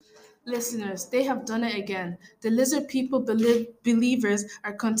Listeners, they have done it again. The lizard people believers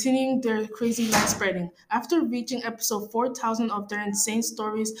are continuing their crazy lie spreading. After reaching episode 4,000 of their insane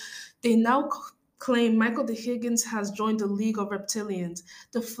stories, they now claim Michael the Higgins has joined the League of Reptilians.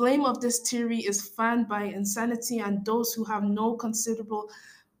 The flame of this theory is fanned by insanity and those who have no considerable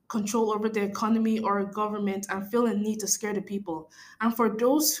control over the economy or government and feel a need to scare the people. And for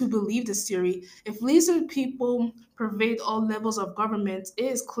those who believe this theory, if lizard people pervade all levels of government,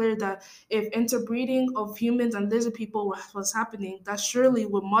 it is clear that if interbreeding of humans and lizard people was happening, that surely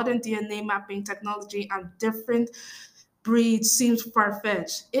with modern DNA mapping technology and different breeds seems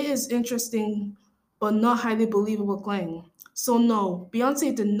far-fetched. It is interesting but not highly believable claim. So no,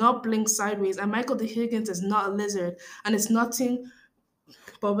 Beyonce did not blink sideways, and Michael the Higgins is not a lizard, and it's nothing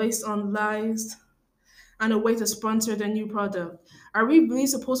but based on lies and a way to sponsor their new product. Are we really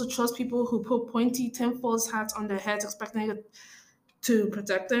supposed to trust people who put pointy tinfoil hats on their heads expecting it to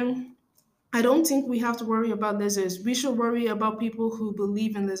protect them? I don't think we have to worry about lizards. We should worry about people who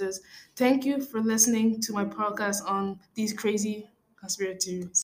believe in lizards. Thank you for listening to my podcast on these crazy conspiracy theories.